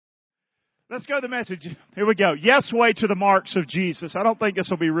Let's go to the message. Here we go. Yes, way to the marks of Jesus. I don't think this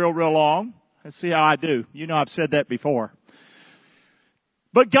will be real long. Let's see how I do. You know I've said that before.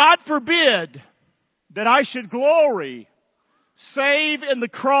 But God forbid that I should glory save in the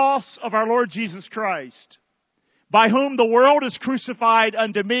cross of our Lord Jesus Christ, by whom the world is crucified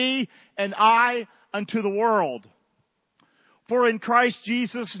unto me, and I unto the world. For in Christ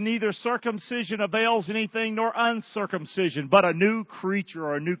Jesus neither circumcision avails anything nor uncircumcision, but a new creature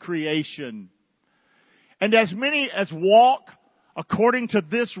or a new creation. And as many as walk according to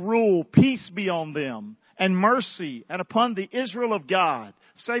this rule, peace be on them, and mercy, and upon the Israel of God.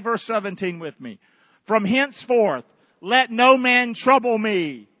 Say verse 17 with me. From henceforth, let no man trouble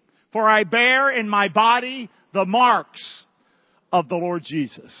me, for I bear in my body the marks of the Lord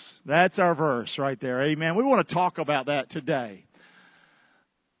Jesus. That's our verse right there. Amen. We want to talk about that today.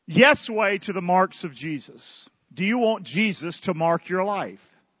 Yes, way to the marks of Jesus. Do you want Jesus to mark your life?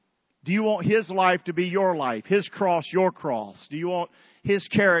 Do you want His life to be your life? His cross, your cross? Do you want His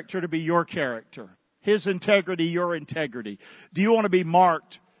character to be your character? His integrity, your integrity? Do you want to be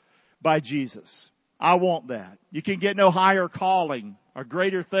marked by Jesus? I want that. You can get no higher calling or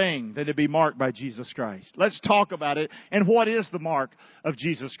greater thing than to be marked by Jesus Christ. Let's talk about it. And what is the mark of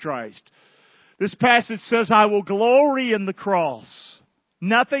Jesus Christ? This passage says, I will glory in the cross.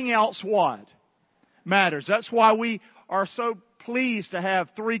 Nothing else what? Matters. That's why we are so pleased to have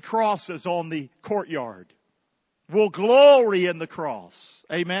 3 crosses on the courtyard. We'll glory in the cross.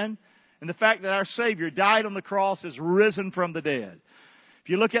 Amen? And the fact that our Savior died on the cross is risen from the dead. If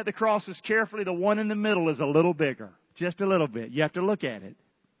you look at the crosses carefully, the one in the middle is a little bigger. Just a little bit. You have to look at it.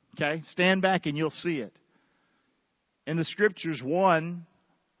 Okay? Stand back and you'll see it. In the Scriptures, one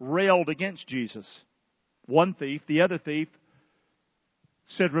railed against Jesus. One thief. The other thief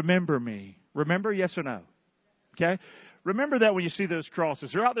said, remember me. Remember? Yes or no? Okay? Remember that when you see those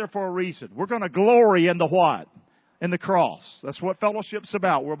crosses. They're out there for a reason. We're going to glory in the what? In the cross. That's what fellowship's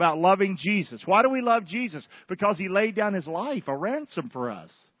about. We're about loving Jesus. Why do we love Jesus? Because He laid down His life, a ransom for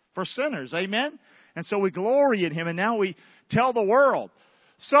us, for sinners. Amen? And so we glory in Him, and now we tell the world.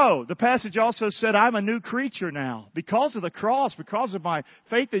 So, the passage also said, I'm a new creature now. Because of the cross, because of my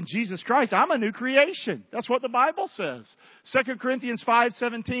faith in Jesus Christ, I'm a new creation. That's what the Bible says. 2 Corinthians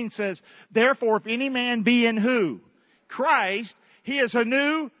 5:17 says, therefore, if any man be in who? Christ, he is a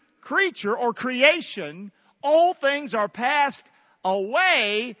new creature or creation. All things are passed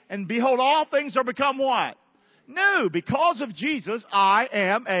away, and behold, all things are become what? New. Because of Jesus, I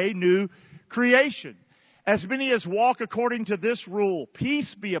am a new creation. As many as walk according to this rule,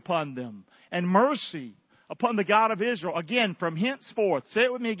 peace be upon them, and mercy upon the God of Israel. Again, from henceforth, say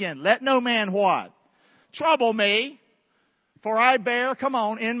it with me again, let no man what? Trouble me, for I bear, come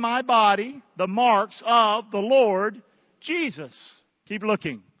on, in my body the marks of the Lord Jesus. Keep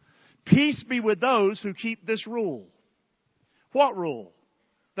looking. Peace be with those who keep this rule. What rule?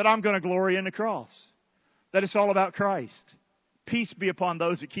 That I'm going to glory in the cross. That it's all about Christ. Peace be upon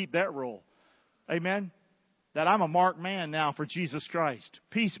those who keep that rule. Amen? That I'm a marked man now for Jesus Christ.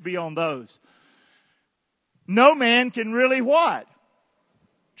 Peace be on those. No man can really what?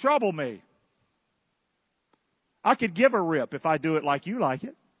 Trouble me. I could give a rip if I do it like you like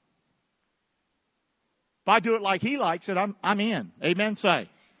it. If I do it like He likes it, I'm in. Amen? Say.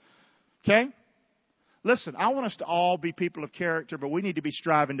 Okay? Listen, I want us to all be people of character, but we need to be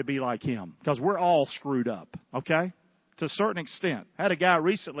striving to be like Him. Because we're all screwed up. Okay? To a certain extent. I had a guy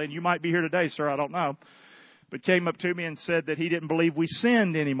recently, and you might be here today, sir, I don't know. But came up to me and said that he didn't believe we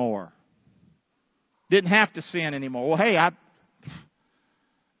sinned anymore. Didn't have to sin anymore. Well, hey,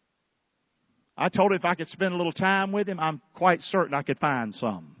 I told him if I could spend a little time with him, I'm quite certain I could find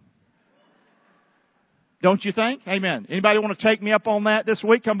some. Don't you think? Amen. Anybody want to take me up on that this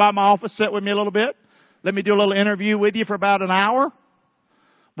week? Come by my office, sit with me a little bit. Let me do a little interview with you for about an hour.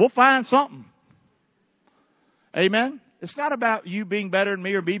 We'll find something. Amen. It's not about you being better than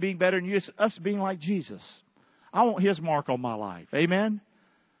me or me being better than you. It's us being like Jesus. I want His mark on my life. Amen.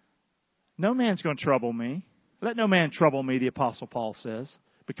 No man's going to trouble me. Let no man trouble me, the Apostle Paul says,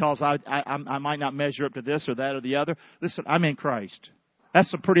 because I might not measure up to this or that or the other. Listen, I'm in Christ.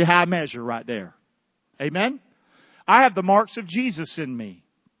 That's a pretty high measure right there. Amen? I have the marks of Jesus in me.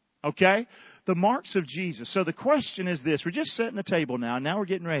 Okay? The marks of Jesus. So the question is this. We're just setting the table now. Now we're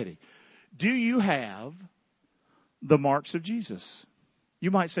getting ready. Do you have the marks of Jesus? You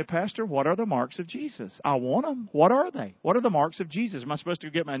might say, Pastor, what are the marks of Jesus? I want them. What are they? What are the marks of Jesus? Am I supposed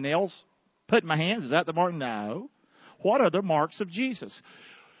to get my nails put in my hands? Is that the mark? No. What are the marks of Jesus?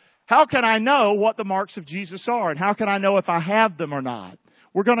 How can I know what the marks of Jesus are? And how can I know if I have them or not?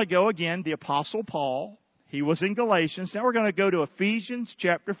 We're going to go again, the Apostle Paul. He was in Galatians. Now we're going to go to Ephesians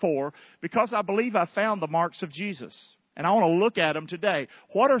chapter 4 because I believe I found the marks of Jesus. And I want to look at them today.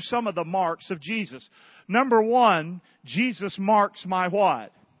 What are some of the marks of Jesus? Number one, Jesus marks my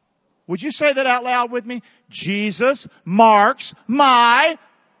what? Would you say that out loud with me? Jesus marks my.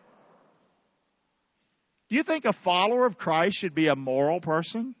 Do you think a follower of Christ should be a moral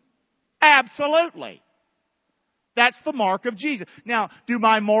person? Absolutely. That's the mark of Jesus. Now, do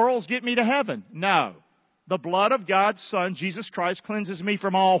my morals get me to heaven? No. The blood of God's Son, Jesus Christ, cleanses me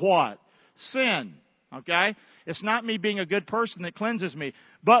from all what? Sin. Okay? It's not me being a good person that cleanses me.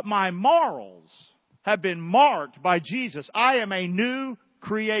 But my morals have been marked by Jesus. I am a new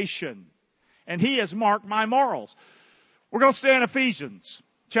creation. And He has marked my morals. We're going to stay in Ephesians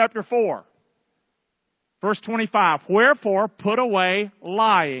chapter 4. Verse 25. Wherefore, put away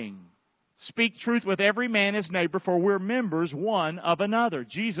lying. Speak truth with every man his neighbor, for we're members one of another.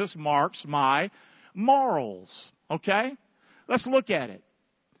 Jesus marks my morals. Okay? Let's look at it.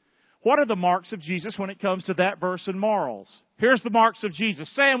 What are the marks of Jesus when it comes to that verse in morals? Here's the marks of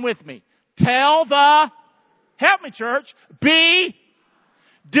Jesus. Say them with me. Tell the, help me church, be,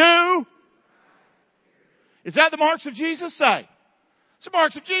 do. Is that the marks of Jesus? Say. It's the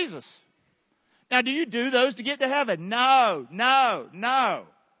marks of Jesus. Now, do you do those to get to heaven? No, no, no.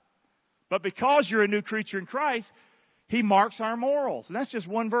 But because you're a new creature in Christ, He marks our morals. And that's just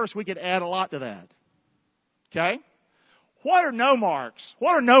one verse. We could add a lot to that. Okay? What are no marks?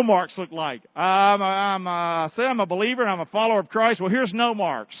 What do no marks look like? Say I'm a believer and I'm a follower of Christ. Well, here's no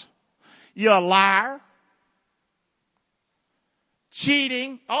marks. You're a liar.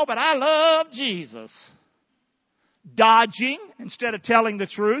 Cheating. Oh, but I love Jesus. Dodging instead of telling the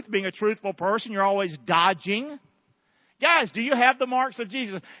truth. Being a truthful person, you're always dodging. Guys, do you have the marks of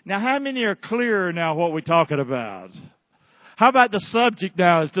Jesus? Now, how many are clearer now what we're talking about? How about the subject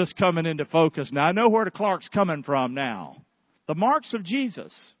now is just coming into focus now? I know where the Clark's coming from now. The marks of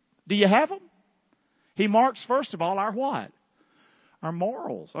Jesus. Do you have them? He marks, first of all, our what? Our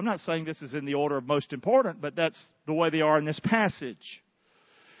morals. I'm not saying this is in the order of most important, but that's the way they are in this passage.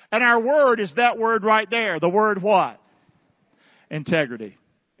 And our word is that word right there. The word what? Integrity.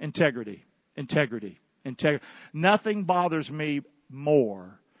 Integrity. Integrity. Integrity. Nothing bothers me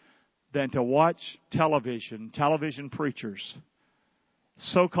more than to watch television preachers,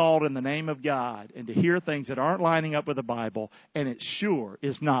 so-called in the name of God, and to hear things that aren't lining up with the Bible, and it sure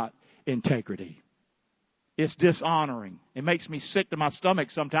is not integrity. It's dishonoring. It makes me sick to my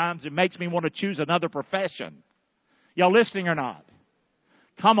stomach sometimes. It makes me want to choose another profession. Y'all listening or not?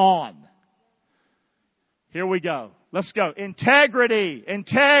 Come on. Here we go. Let's go. Integrity,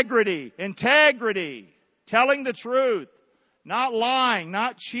 integrity, integrity. Telling the truth. Not lying,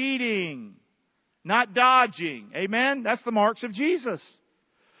 not cheating, not dodging. Amen? That's the marks of Jesus.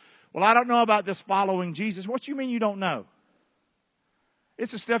 Well, I don't know about this following Jesus. What do you mean you don't know?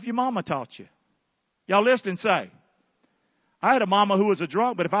 It's the stuff your mama taught you. Y'all listen and say. I had a mama who was a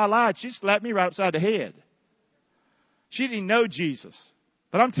drunk, but if I lied, she'd slap me right upside the head. She didn't know Jesus.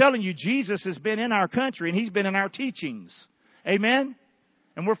 But I'm telling you, Jesus has been in our country and He's been in our teachings. Amen?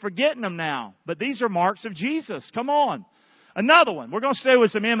 And we're forgetting them now. But these are marks of Jesus. Come on. Another one. We're going to stay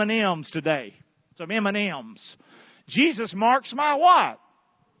with some M&Ms today. Some M&Ms. Jesus marks my what?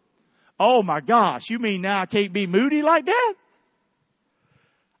 Oh my gosh. You mean now I can't be moody like that?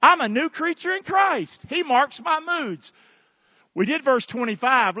 I'm a new creature in Christ. He marks my moods. We did verse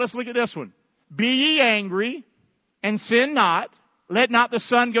 25. Let's look at this one. Be ye angry and sin not. Let not the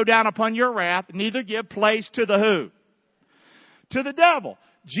sun go down upon your wrath, neither give place to the who? To the devil.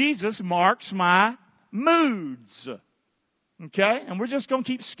 Jesus marks my moods. Okay? And we're just going to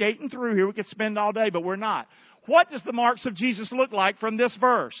keep skating through here. We could spend all day, but we're not. What does the marks of Jesus look like from this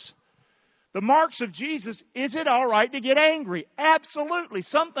verse? The marks of Jesus, is it all right to get angry? Absolutely.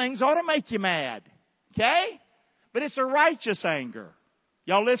 Some things ought to make you mad. Okay? But it's a righteous anger.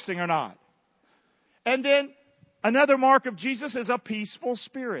 Y'all listening or not? And then another mark of Jesus is a peaceful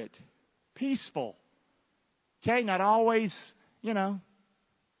spirit. Peaceful. Okay? Not always,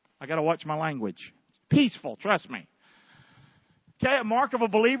 I got to watch my language. Peaceful, trust me. Okay, a mark of a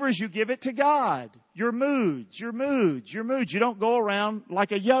believer is you give it to God. Your moods, your moods, your moods. You don't go around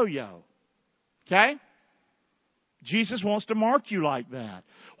like a yo-yo. Okay? Jesus wants to mark you like that.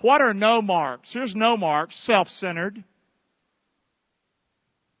 What are no marks? Here's no marks. Self-centered.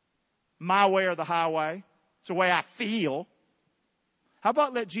 My way or the highway. It's the way I feel. How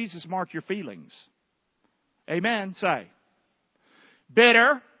about let Jesus mark your feelings? Amen. Say.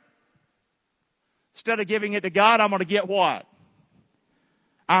 Bitter. Instead of giving it to God, I'm going to get what?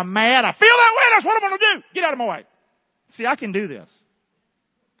 I'm mad. I feel that way. That's what I'm going to do. Get out of my way. See, I can do this.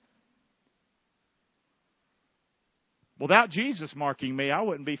 Without Jesus marking me, I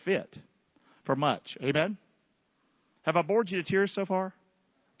wouldn't be fit for much. Amen? Have I bored you to tears so far?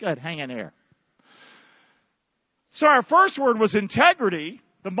 Good. Hang in there. So our first word was integrity.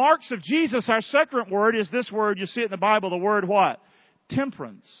 The marks of Jesus. Our second word is this word. You see it in the Bible. The word what?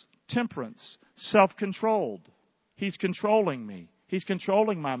 Temperance. Temperance. Self-controlled. He's controlling me. He's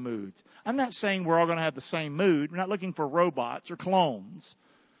controlling my moods. I'm not saying we're all going to have the same mood. We're not looking for robots or clones.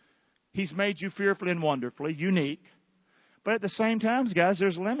 He's made you fearfully and wonderfully, unique. But at the same time, guys,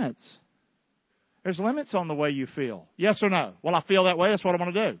 there's limits. There's limits on the way you feel. Yes or no? Well, I feel that way. That's what I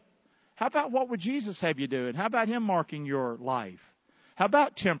want to do. How about what would Jesus have you do? And how about Him marking your life? How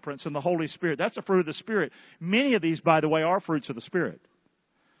about temperance and the Holy Spirit? That's a fruit of the Spirit. Many of these, by the way, are fruits of the Spirit.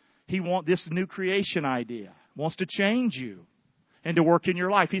 He wants this new creation idea. Wants to change you and to work in your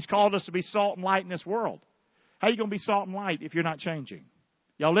life. He's called us to be salt and light in this world. How are you going to be salt and light if you're not changing?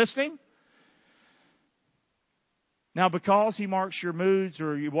 Y'all listening? Now, because He marks your moods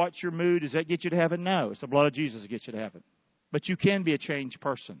or you watch your mood, does that get you to heaven? No. It's the blood of Jesus that gets you to heaven. But you can be a changed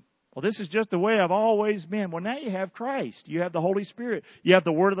person. Well, this is just the way I've always been. Well, now you have Christ. You have the Holy Spirit. You have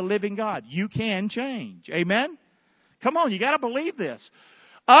the Word of the living God. You can change. Amen? Come on, you got to believe this.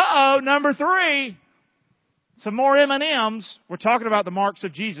 Number 3. Some more M&Ms. We're talking about the marks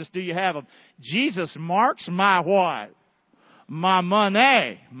of Jesus. Do you have them? Jesus marks my what? My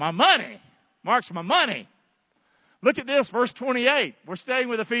money. My money. Marks my money. Look at this, verse 28. We're staying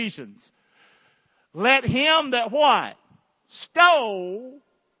with Ephesians. Let him that what? Stole,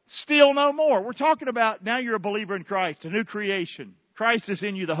 steal no more. We're talking about now you're a believer in Christ, a new creation. Christ is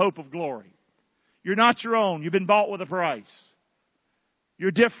in you, the hope of glory. You're not your own. You've been bought with a price. You're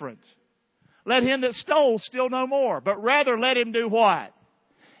different. Let him that stole steal no more, but rather let him do what?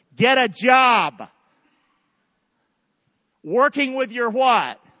 Get a job. Working with your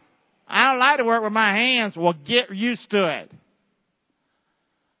what? I don't like to work with my hands. Well, get used to it.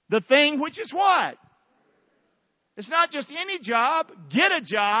 The thing which is what? It's not just any job. Get a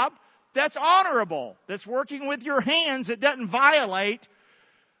job that's honorable, that's working with your hands, that doesn't violate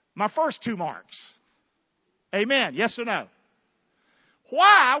my first 2 marks. Amen. Yes or no?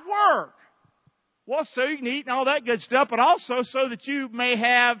 Why work? Well, so you can eat and all that good stuff, but also so that you may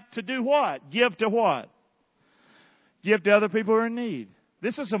have to do what? Give to what? Give to other people who are in need.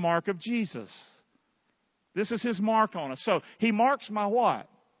 This is a mark of Jesus. This is His mark on us. So He marks my what?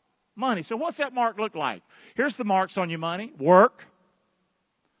 Money. So what's that mark look like? Here's the marks on your money. Work.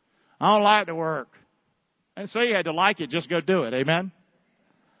 I don't like to work. And so you had to like it. Just go do it. Amen?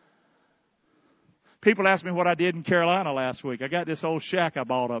 People asked me what I did in Carolina last week. I got this old shack I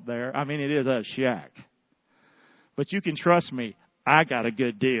bought up there. I mean, it is a shack. But you can trust me, I got a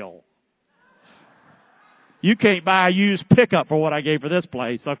good deal. You can't buy a used pickup for what I gave for this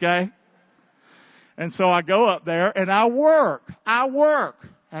place, okay? And so I go up there and I work.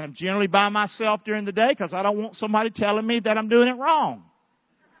 And I'm generally by myself during the day because I don't want somebody telling me that I'm doing it wrong.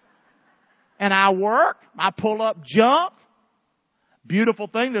 And I work. I pull up junk. Beautiful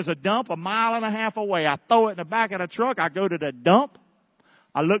thing, there's a dump 1.5 miles away. I throw it in the back of the truck. I go to the dump.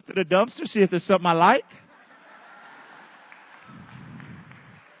 I look at the dumpster, see if there's something I like.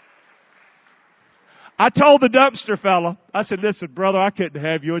 I told the dumpster fella, I said, listen, brother, I couldn't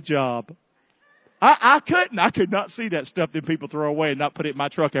have your job. I couldn't. I could not see that stuff that people throw away and not put it in my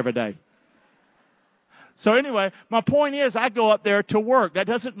truck every day. So anyway, my point is I go up there to work. That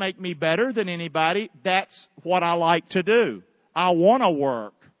doesn't make me better than anybody. That's what I like to do. I want to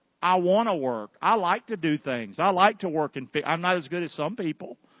work. I like to do things. I like to work. I'm not as good as some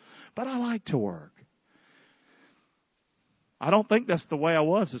people, but I like to work. I don't think that's the way I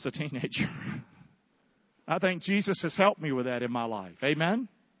was as a teenager. I think Jesus has helped me with that in my life. Amen?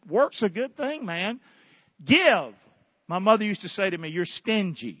 Work's a good thing, man. Give. My mother used to say to me, you're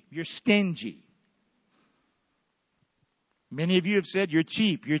stingy. You're stingy. Many of you have said, you're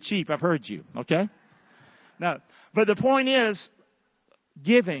cheap. You're cheap. I've heard you. Okay? No. But the point is,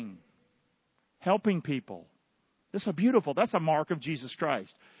 giving, helping people. That's a mark of Jesus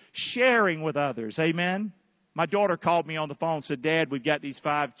Christ. Sharing with others. Amen? My daughter called me on the phone and said, Dad, we've got these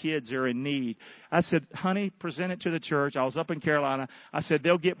 5 kids that are in need. I said, honey, present it to the church. I was up in Carolina. I said,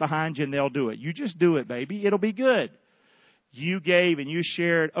 they'll get behind you and they'll do it. You just do it, baby. It'll be good. You gave and you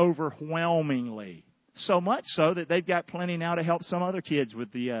shared overwhelmingly. So much so that they've got plenty now to help some other kids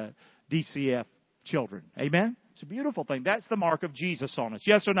with the DCF children. Amen? It's a beautiful thing. That's the mark of Jesus on us.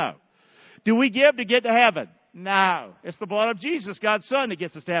 Yes or no? Do we give to get to heaven? No. It's the blood of Jesus, God's Son, that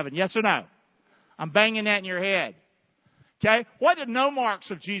gets us to heaven. Yes or no? I'm banging that in your head. Okay? What did no marks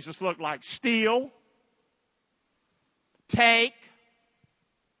of Jesus look like? Steal. Take.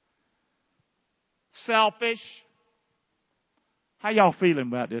 Selfish. How y'all feeling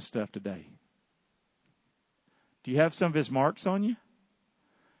about this stuff today? Do you have some of His marks on you?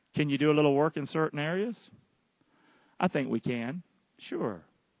 Can you do a little work in certain areas? I think we can. Sure.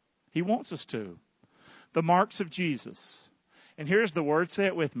 He wants us to. The marks of Jesus. And here's the word. Say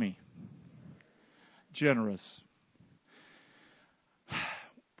it with me. Generous.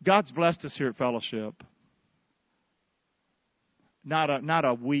 God's blessed us here at Fellowship. Not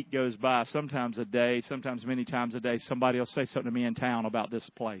a week goes by, sometimes a day, sometimes many times a day, somebody will say something to me in town about this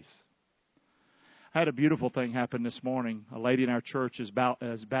place. I had a beautiful thing happen this morning. A lady in our church is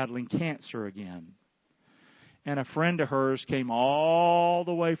battling cancer again. And a friend of hers came all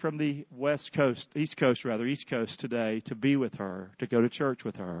the way from the East Coast today to be with her, to go to church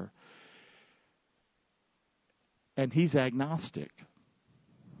with her. And he's agnostic.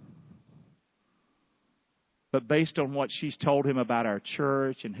 But based on what she's told him about our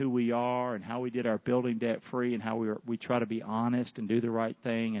church and who we are and how we did our building debt free and how we try to be honest and do the right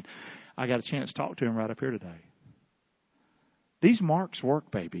thing. And I got a chance to talk to him right up here today. These marks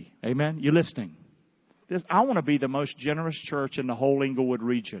work, baby. Amen? You listening? I want to be the most generous church in the whole Inglewood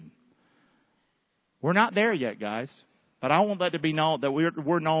region. We're not there yet, guys. But I want that to be known, that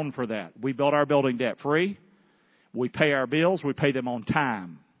we're known for that. We build our building debt free. We pay our bills. We pay them on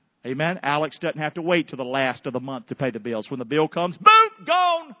time. Amen. Alex doesn't have to wait till the last of the month to pay the bills. When the bill comes, boom,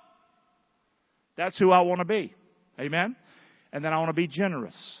 gone. That's who I want to be. Amen. And then I want to be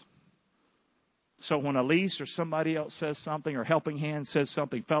generous. So when Elise or somebody else says something, or Helping Hand says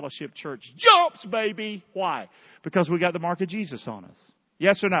something, Fellowship Church jumps, baby. Why? Because we got the mark of Jesus on us.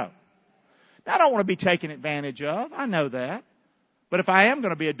 Yes or no? Now, I don't want to be taken advantage of. I know that. But if I am going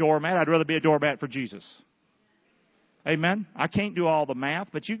to be a doormat, I'd rather be a doormat for Jesus. Amen. I can't do all the math,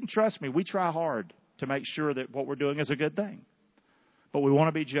 but you can trust me. We try hard to make sure that what we're doing is a good thing. But we want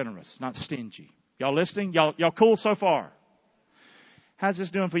to be generous, not stingy. Y'all listening? Y'all cool so far? How's this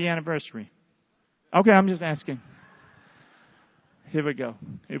doing for your anniversary? Okay, I'm just asking. Here we go.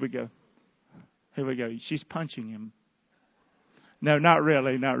 She's punching him. No, not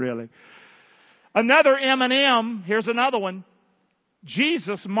really. Another M&M. Here's another one.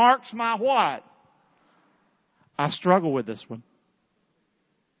 Jesus marks my what? I struggle with this one.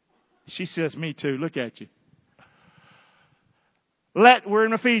 She says, me too. Look at you. We're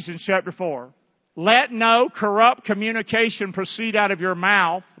in Ephesians chapter 4. Let no corrupt communication proceed out of your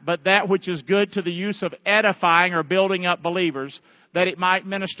mouth, but that which is good to the use of edifying or building up believers, that it might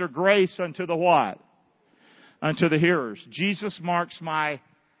minister grace unto the what? Unto the hearers. Jesus marks my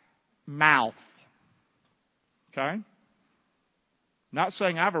mouth. Okay? Not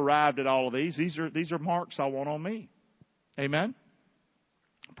saying I've arrived at all of these. These are marks I want on me. Amen?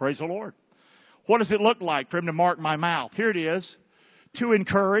 Praise the Lord. What does it look like for Him to mark my mouth? Here it is. To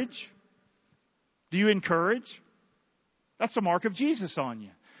encourage. Do you encourage? That's a mark of Jesus on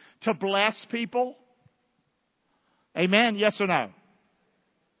you. To bless people. Amen? Yes or no?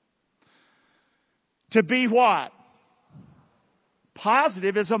 To be what?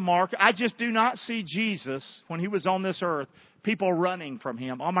 Positive is a mark. I just do not see Jesus, when He was on this earth, people running from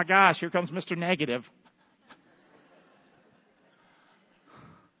Him. Oh my gosh, here comes Mr. Negative.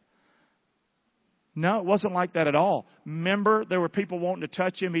 No, it wasn't like that at all. Remember, there were people wanting to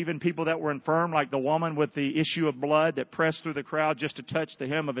touch Him, even people that were infirm, like the woman with the issue of blood that pressed through the crowd just to touch the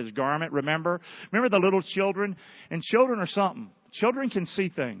hem of His garment. Remember the little children? And children are something. Children can see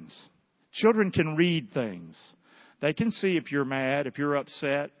things. Children can read things. They can see if you're mad, if you're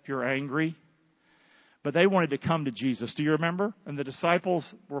upset, if you're angry. But they wanted to come to Jesus. Do you remember? And the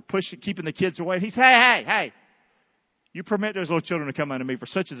disciples were keeping the kids away. He said, hey. You permit those little children to come unto me, for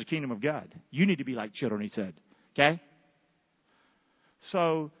such is the kingdom of God. You need to be like children, He said. Okay?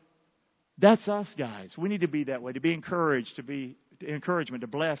 So, that's us, guys. We need to be that way, to be encouraged, to be encouragement, to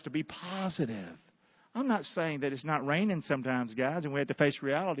bless, to be positive. I'm not saying that it's not raining sometimes, guys, and we have to face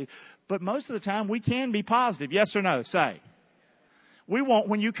reality. But most of the time, we can be positive. Yes or no? Say. We want,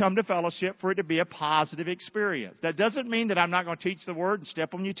 when you come to fellowship, for it to be a positive experience. That doesn't mean that I'm not going to teach the Word and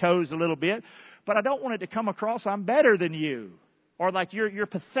step on your toes a little bit. But I don't want it to come across I'm better than you. Or like you're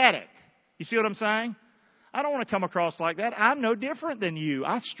pathetic. You see what I'm saying? I don't want to come across like that. I'm no different than you.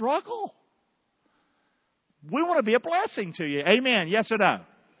 I struggle. We want to be a blessing to you. Amen. Yes or no?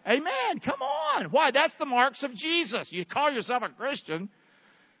 Amen. Come on. Why? That's the marks of Jesus. You call yourself a Christian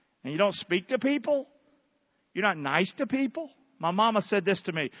and you don't speak to people. You're not nice to people. My mama said this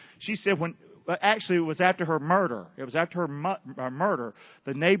to me. She said actually it was after her murder. It was after her murder.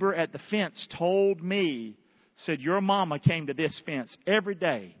 The neighbor at the fence told me, said, your mama came to this fence every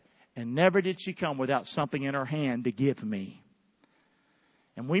day and never did she come without something in her hand to give me.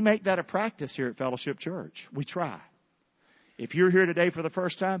 And we make that a practice here at Fellowship Church. We try. if you're here today for the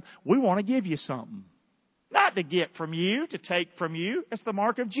first time, we want to give you something. Not to get from you, to take from you. It's the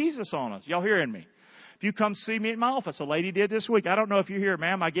mark of Jesus on us. Y'all hearing me? If you come see me at my office, a lady did this week. I don't know if you're here,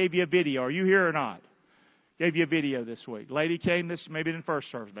 ma'am. I gave you a video. Are you here or not? Gave you a video this week. Lady came maybe in the first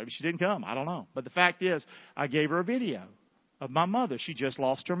service. Maybe she didn't come. I don't know. But the fact is, I gave her a video of my mother. She just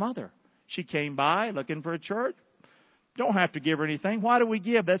lost her mother. She came by looking for a church. Don't have to give her anything. Why do we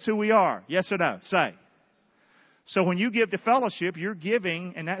give? That's who we are. Yes or no? Say. So when you give to fellowship, you're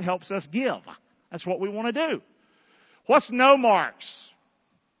giving, and that helps us give. That's what we want to do. What's no marks?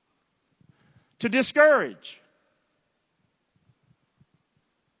 To discourage.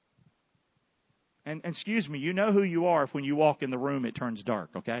 And excuse me, you know who you are if when you walk in the room it turns dark,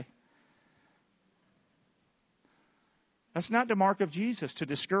 okay? That's not the mark of Jesus, to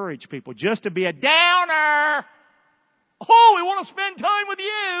discourage people. Just to be a downer. Oh, we want to spend time with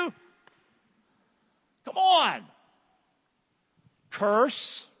you. Come on.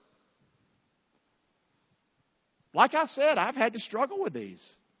 Curse. Like I said, I've had to struggle with these.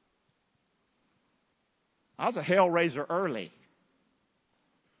 I was a hellraiser early.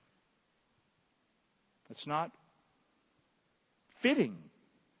 It's not fitting.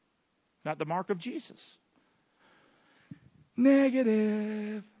 Not the mark of Jesus.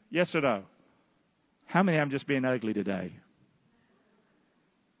 Negative. Yes or no? How many I'm just being ugly today?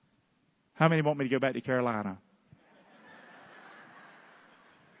 How many want me to go back to Carolina?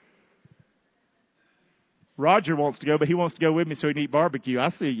 Roger wants to go, but he wants to go with me so he can eat barbecue. I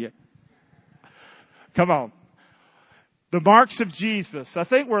see you. Come on. The marks of Jesus. I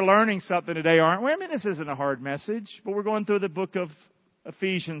think we're learning something today, aren't we? I mean, this isn't a hard message, but we're going through the book of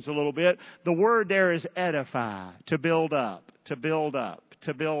Ephesians a little bit. The word there is edify, to build up, to build up,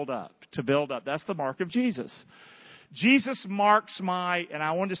 to build up, to build up. That's the mark of Jesus. Jesus marks my, and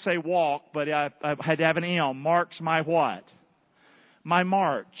I wanted to say walk, but I had to have an M. Marks my what? My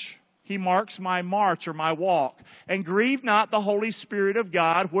march. He marks my march or my walk. And grieve not the Holy Spirit of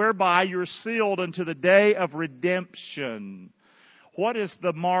God, whereby you're sealed unto the day of redemption. What is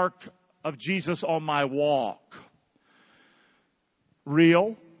the mark of Jesus on my walk?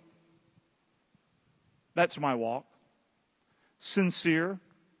 Real. That's my walk. Sincere.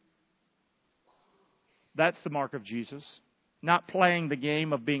 That's the mark of Jesus. Not playing the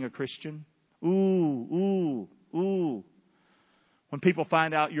game of being a Christian. Ooh. When people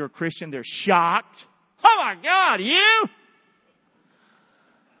find out you're a Christian, they're shocked. Oh my God, you?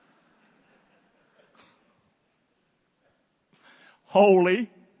 Holy.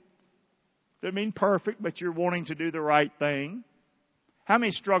 Doesn't mean perfect, but you're wanting to do the right thing. How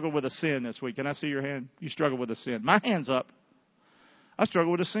many struggled with a sin this week? Can I see your hand? You struggled with a sin. My hand's up. I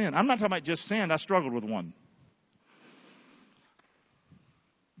struggled with a sin. I'm not talking about just sin. I struggled with one.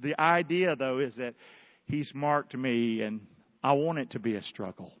 The idea, though, is that He's marked me, and I want it to be a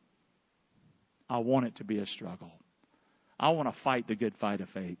struggle. I want it to be a struggle. I want to fight the good fight of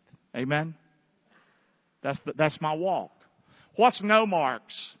faith. Amen? That's my walk. What's no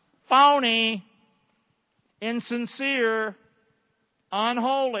marks? Phony, insincere,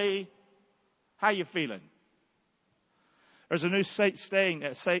 unholy. How you feeling? There's a new saying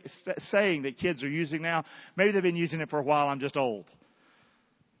that kids are using now. Maybe they've been using it for a while. I'm just old.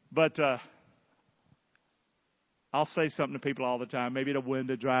 But I'll say something to people all the time. Maybe at a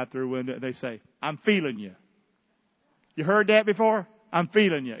window, drive-through window, and they say, I'm feeling you. You heard that before? I'm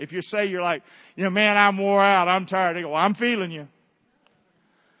feeling you. If you say you're like, man, I'm wore out, I'm tired, they go, well, I'm feeling you.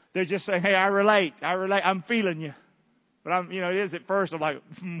 They just say, hey, I relate, I'm feeling you. But it is at first, I'm like,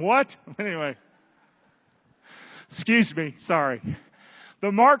 what? Anyway. Excuse me, sorry.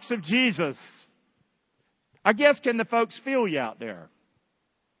 The marks of Jesus. I guess, can the folks feel you out there?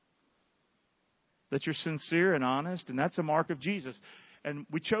 That you're sincere and honest, and that's a mark of Jesus. And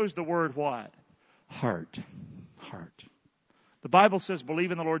we chose the word what? Heart. Heart. The Bible says,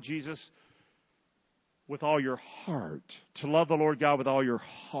 believe in the Lord Jesus with all your heart. To love the Lord God with all your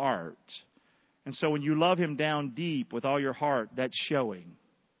heart. And so when you love Him down deep with all your heart, that's showing.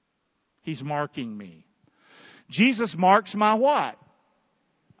 He's marking me. Jesus marks my what?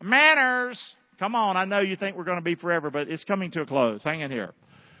 Manners. Come on, I know you think we're going to be forever, but it's coming to a close. Hang in here.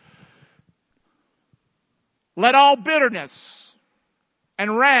 Let all bitterness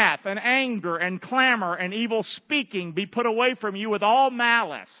and wrath and anger and clamor and evil speaking be put away from you with all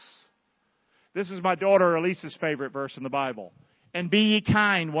malice. This is my daughter Elisa's favorite verse in the Bible. And be ye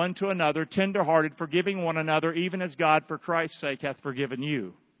kind one to another, tenderhearted, forgiving one another, even as God for Christ's sake hath forgiven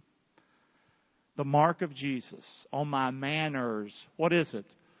you. The mark of Jesus on my manners. What is it?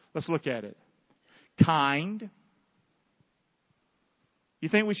 Let's look at it. Kind. You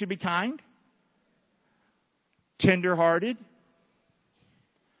think we should be kind? Tenderhearted.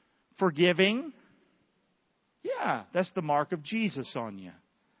 Forgiving. Yeah, that's the mark of Jesus on you.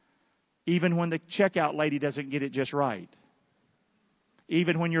 Even when the checkout lady doesn't get it just right.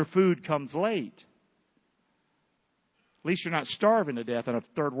 Even when your food comes late. At least you're not starving to death in a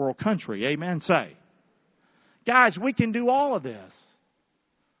third world country. Amen? Say. Guys, we can do all of this.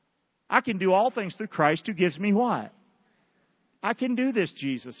 I can do all things through Christ who gives me what? I can do this,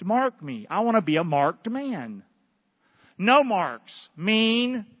 Jesus. Mark me. I want to be a marked man. No marks.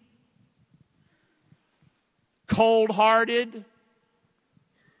 Mean. Cold-hearted.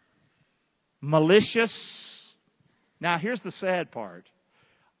 Malicious. Now, here's the sad part.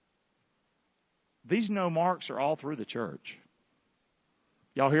 These no marks are all through the church.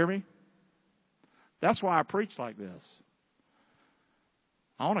 Y'all hear me? That's why I preach like this.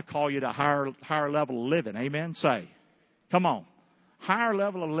 I want to call you to a higher level of living. Amen? Say. Come on. Higher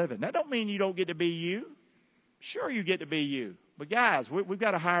level of living. That don't mean you don't get to be you. Sure you get to be you. But guys, we've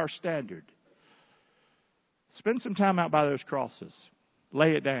got a higher standard. Spend some time out by those crosses.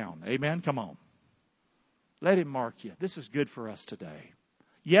 Lay it down. Amen? Come on. Let Him mark you. This is good for us today.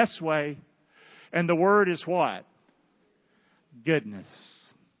 Yes way. And the word is what? Goodness.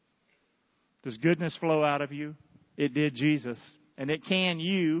 Does goodness flow out of you? It did Jesus. And it can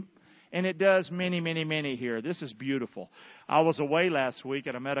you. And it does many, many, many here. This is beautiful. I was away last week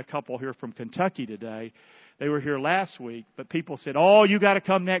and I met a couple here from Kentucky today. They were here last week, but people said, "Oh, you got to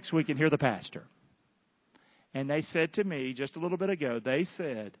come next week and hear the pastor." And they said to me just a little bit ago, they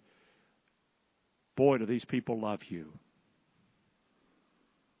said, "Boy, do these people love you."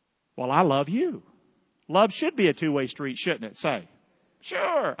 Well, I love you. Love should be a two-way street, shouldn't it? Say,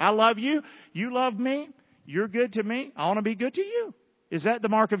 sure, I love you. You love me. You're good to me. I want to be good to you. Is that the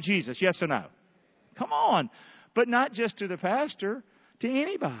mark of Jesus? Yes or no? Come on. But not just to the pastor, to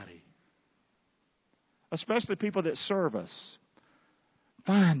anybody. Especially people that serve us.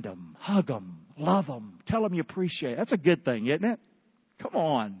 Find them, hug them, love them, tell them you appreciate it. That's a good thing, isn't it? Come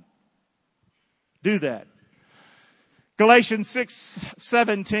on. Do that. Galatians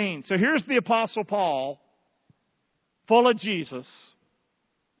 6:17. So here's the Apostle Paul, full of Jesus.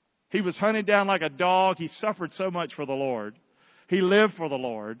 He was hunted down like a dog. He suffered so much for the Lord. He lived for the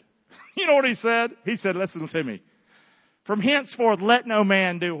Lord. You know what he said? He said, listen to me. From henceforth, let no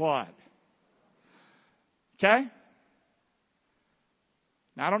man do what? Okay?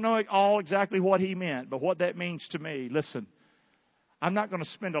 Now, I don't know all exactly what he meant, but what that means to me, listen, I'm not going to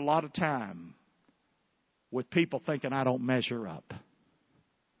spend a lot of time with people thinking I don't measure up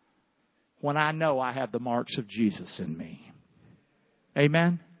when I know I have the marks of Jesus in me.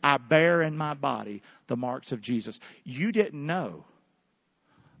 Amen? I bear in my body the marks of Jesus. You didn't know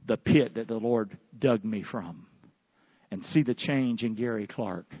the pit that the Lord dug me from. And see the change in Gary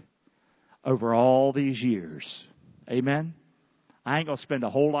Clark over all these years. Amen? I ain't going to spend a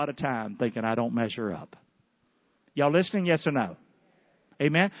whole lot of time thinking I don't measure up. Y'all listening? Yes or no?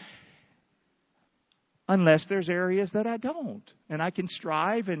 Amen? Unless there's areas that I don't. And I can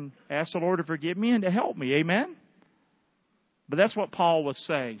strive and ask the Lord to forgive me and to help me. Amen? But that's what Paul was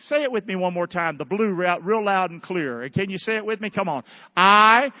saying. Say it with me one more time. The blue real loud and clear. Can you say it with me? Come on.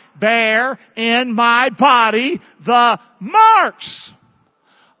 I bear in my body the marks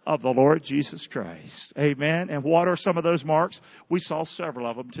of the Lord Jesus Christ. Amen. And what are some of those marks? We saw several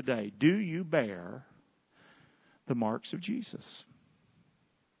of them today. Do you bear the marks of Jesus?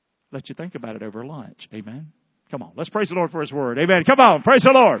 Let you think about it over lunch. Amen. Come on. Let's praise the Lord for His Word. Amen. Come on. Praise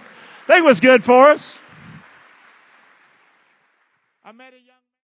the Lord. I think it was good for us. I met a young